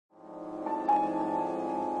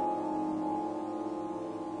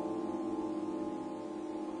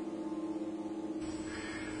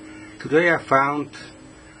Today I found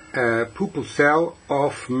a pupal cell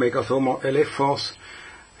of Megasoma elephas,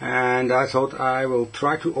 and I thought I will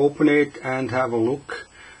try to open it and have a look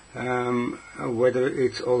whether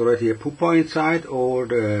it's already a pupa inside or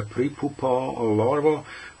the pre-pupal or larva,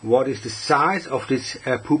 what is the size of this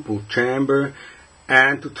pupal chamber,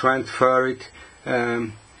 and to transfer it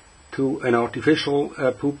to an artificial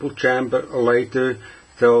pupal chamber later,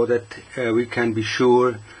 so that we can be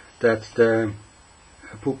sure that the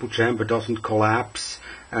pupal chamber doesn't collapse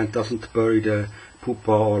and doesn't bury the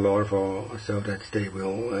pupa or larva, so that they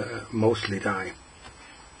will mostly die.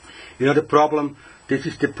 You know the problem, this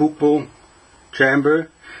is the pupal chamber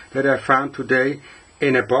that I found today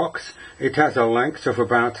in a box. It has a length of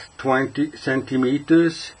about 20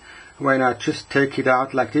 centimeters. When I just take it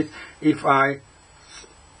out like this, if I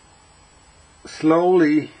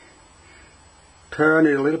slowly turn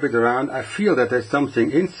it a little bit around, I feel that there's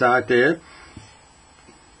something inside there.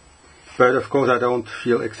 But of course I don't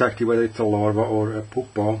feel exactly whether it's a larva or a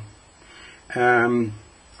pupa. And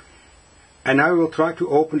I will try to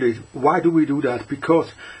open it. Why do we do that?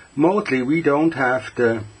 Because mostly we don't have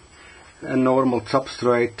a normal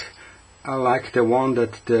substrate like the one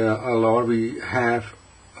that the larvae have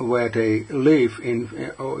where they live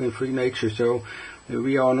in free nature. So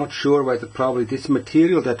we are not sure whether probably this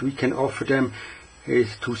material that we can offer them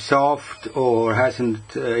is too soft or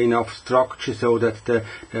hasn't enough structure so that the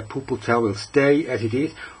pupal cell will stay as it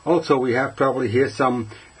is. Also we have probably here some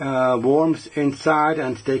worms inside,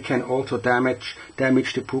 and they can also damage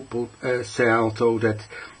the pupal cell, so that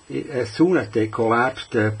as soon as they collapse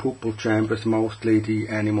the pupal chambers, mostly the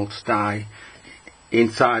animals die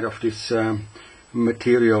inside of this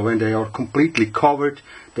material. When they are completely covered,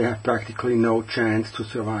 they have practically no chance to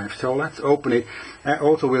survive. So let's open it. I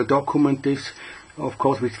also will document this, of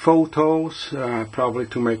course, with photos, probably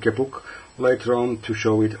to make a book later on to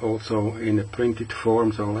show it also in a printed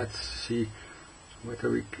form. So let's see whether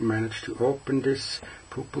we manage to open this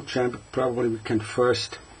pupal chamber. Probably we can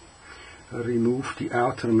first remove the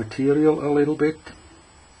outer material a little bit,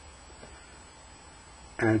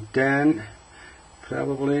 and then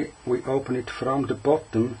probably we open it from the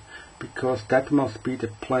bottom, because that must be the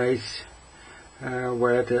place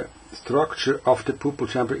where the structure of the pupal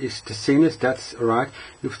chamber is the thinnest. That's right.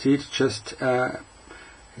 You see, it's just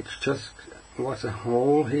was a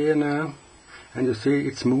hole here now, and you see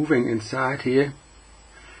it's moving inside here,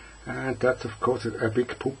 and that's of course a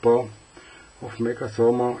big pupa of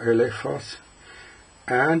Megasoma elephas.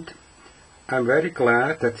 And I'm very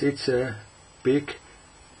glad that it's a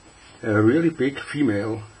really big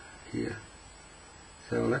female here.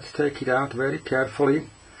 So let's take it out very carefully.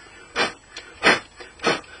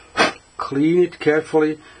 Clean it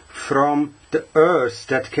carefully from the earth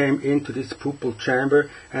that came into this pupal chamber,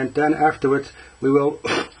 and then afterwards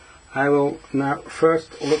I will now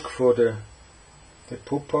first look for the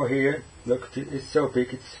pupa here. Look, it's so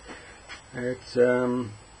big. It's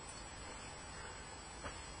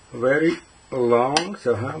very long.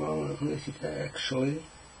 So how long is it actually?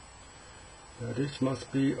 This must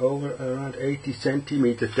be over around 80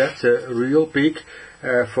 centimeters. That's a real big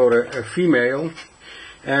for a female.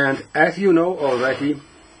 And as you know already,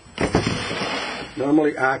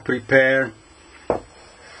 normally I prepare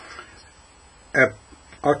an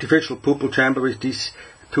artificial pupal chamber with these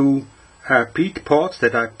two peat pots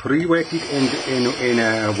that I pre-wetted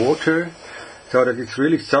in water, so that it's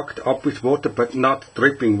really sucked up with water but not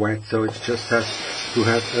dripping wet. So it just has to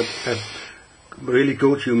have a really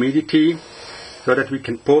good humidity, so that we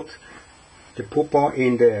can put the pupa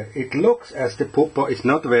in there. It looks as the pupa is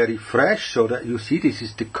not very fresh, so that you see this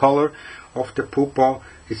is the color of the pupa.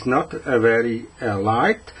 It's not very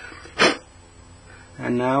light.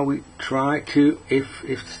 And now we try to, if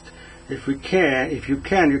you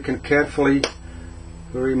can carefully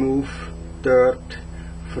remove dirt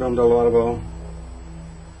from the larva.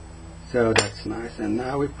 So that's nice. And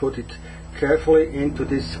now we put it carefully into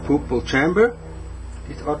this pupal chamber.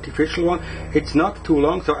 This artificial one. It's not too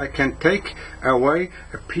long, so I can take away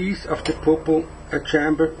a piece of the pupal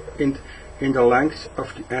chamber in the length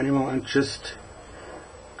of the animal and just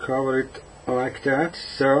cover it like that.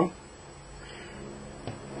 So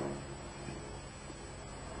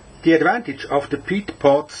the advantage of the peat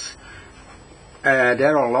pots,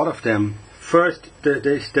 there are a lot of them. First,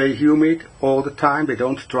 they stay humid all the time, they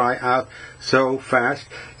don't dry out so fast.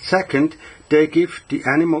 Second, they give the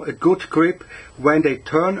animal a good grip when they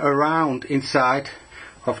turn around inside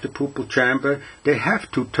of the pupal chamber. They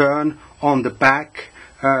have to turn on the back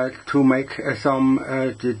to make some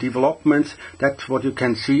the developments. That's what you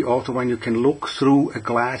can see also when you can look through a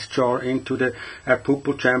glass jar into the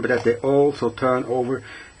pupal chamber, that they also turn over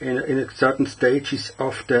in certain stages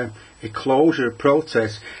of the eclosure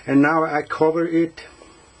process. And now I cover it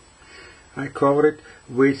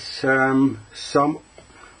with some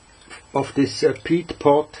of this peat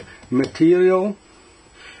pot material,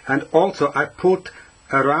 and also I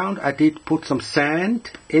did put some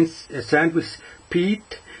sand in, sand with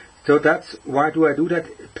peat. So that's why do I do that?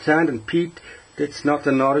 Sand and peat, it's not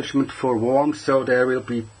a nourishment for worms, so there will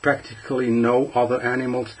be practically no other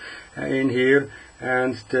animals in here,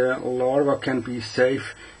 and the larva can be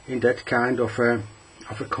safe in that kind of a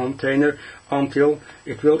container until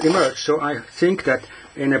it will emerge. So I think that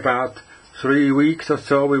in about 3 weeks or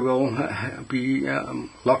so we will be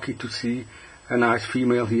lucky to see a nice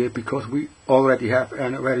female here, because we already have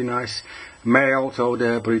a very nice male, so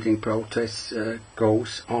the breeding process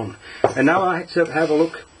goes on. And now I have a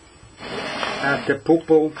look at the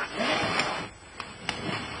pupal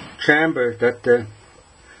chamber that the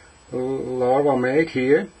larva made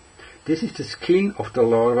here. This is the skin of the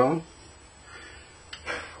larva.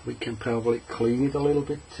 We can probably clean it a little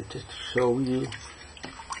bit just to show you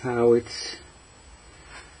how it's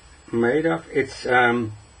made of. It's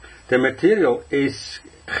the material is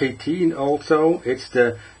chitin also. It's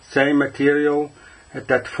the same material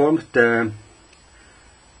that forms the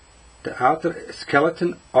outer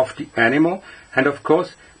skeleton of the animal. And of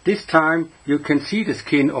course, this time you can see the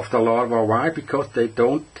skin of the larva. Why? Because they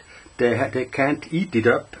can't eat it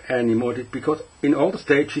up anymore. Because in all the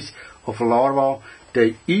stages of larva,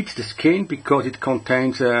 they eat the skin because it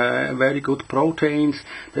contains very good proteins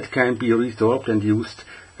that can be resorbed and used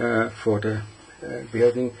for the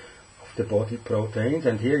building of the body proteins.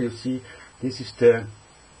 And here you see this is the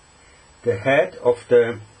head of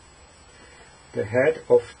the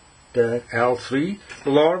L3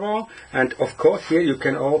 larva, and of course here you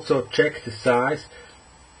can also check the size.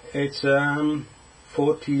 It's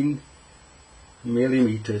 14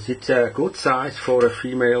 millimeters. It's a good size for a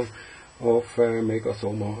female of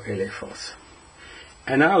Megasoma elephas.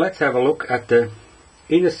 And now let's have a look at the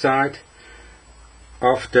inner side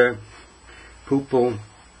of the pupal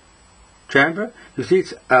chamber. You see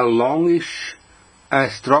it's a longish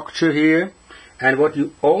structure here, and what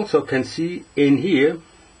you also can see in here,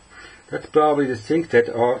 that's probably the thing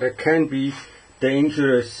that can be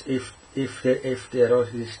dangerous if there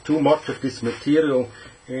is too much of this material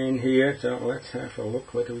in here. So let's have a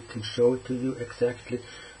look whether we can show it to you exactly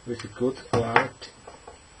with a good light.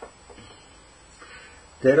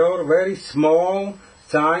 There are very small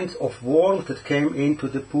signs of worms that came into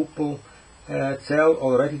the pupal cell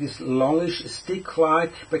already. This longish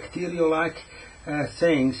stick-like, bacterial-like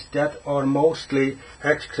things that are mostly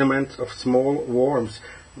excrement of small worms.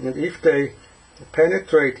 And if they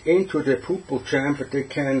penetrate into the pupal chamber, they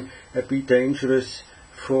can be dangerous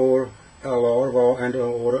for a larva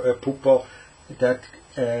or a pupa that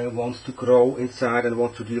wants to grow inside and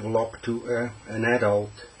wants to develop to an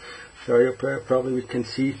adult. So you probably we can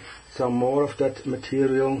see some more of that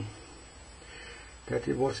material that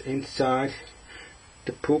it was inside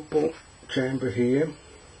the pupal chamber here.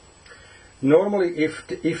 Normally,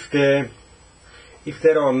 if there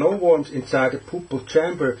are no worms inside the pupal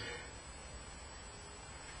chamber,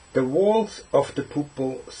 the walls of the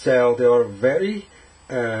pupal cell, they are very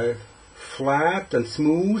flat and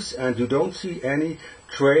smooth, and you don't see any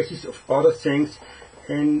traces of other things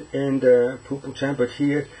in the pupal chamber.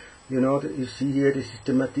 Here, you see here, this is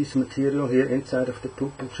this material here inside of the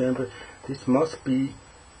pupal chamber. This must be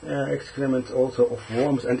excrement also of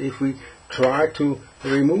worms, and if we try to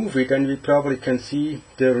remove it, then we probably can see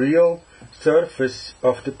the real surface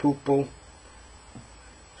of the pupal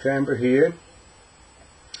chamber here.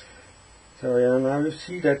 So yeah, now you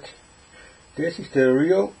see that this is the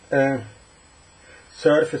real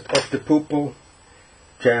surface of the pupal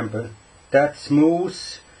chamber. That smooth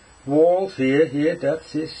walls here,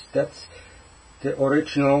 that's the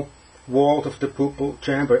original walls of the pupal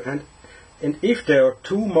chamber. And if there are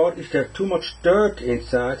too much dirt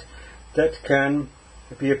inside, that can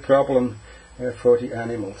be a problem for the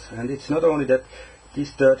animals. And it's not only that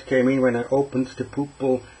this dirt came in when I opened the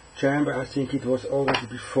pupal chamber. I think it was already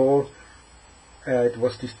before it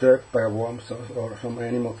was disturbed by worms or some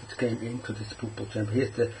animals that came into this pupal chamber.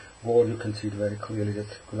 Here's the wall, you can see it very clearly.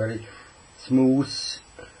 That's very smooth.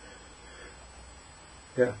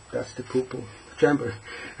 Yeah, that's the pupal chamber.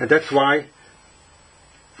 And that's why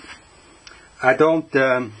I don't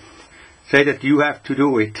say that you have to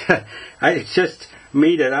do it. It's just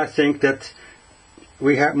me that I think that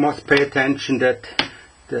we must pay attention that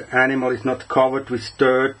the animal is not covered with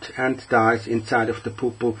dirt and dies inside of the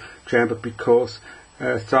pupal chamber because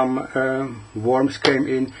some worms came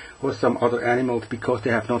in, or some other animals, because they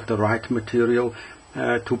have not the right material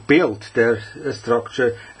to build their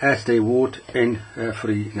structure as they would in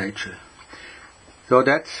free nature. So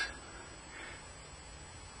that's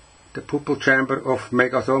the pupal chamber of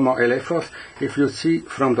Megasoma elephas. If you see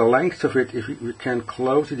from the length of it, if we can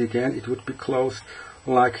close it again, it would be closed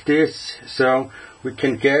like this. So we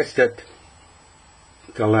can guess that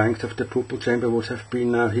the length of the pupal chamber would have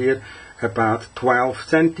been now here about 12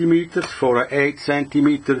 centimeters for an 8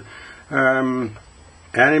 centimeter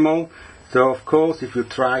animal. So of course, if you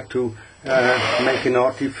try to make an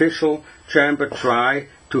artificial chamber, try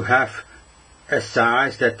to have a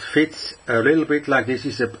size that fits a little bit like this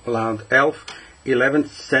is around 11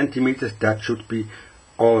 centimeters. That should be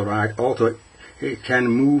alright. Also, it can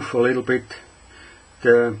move a little bit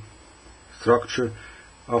the structure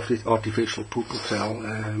of this artificial pupal cell,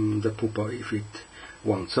 the pupa, if it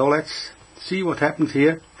wants. So let's see what happens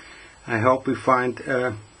here. I hope we find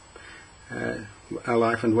a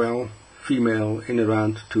alive and well female in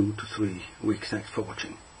around 2 to 3 weeks. Thanks for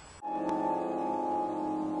watching.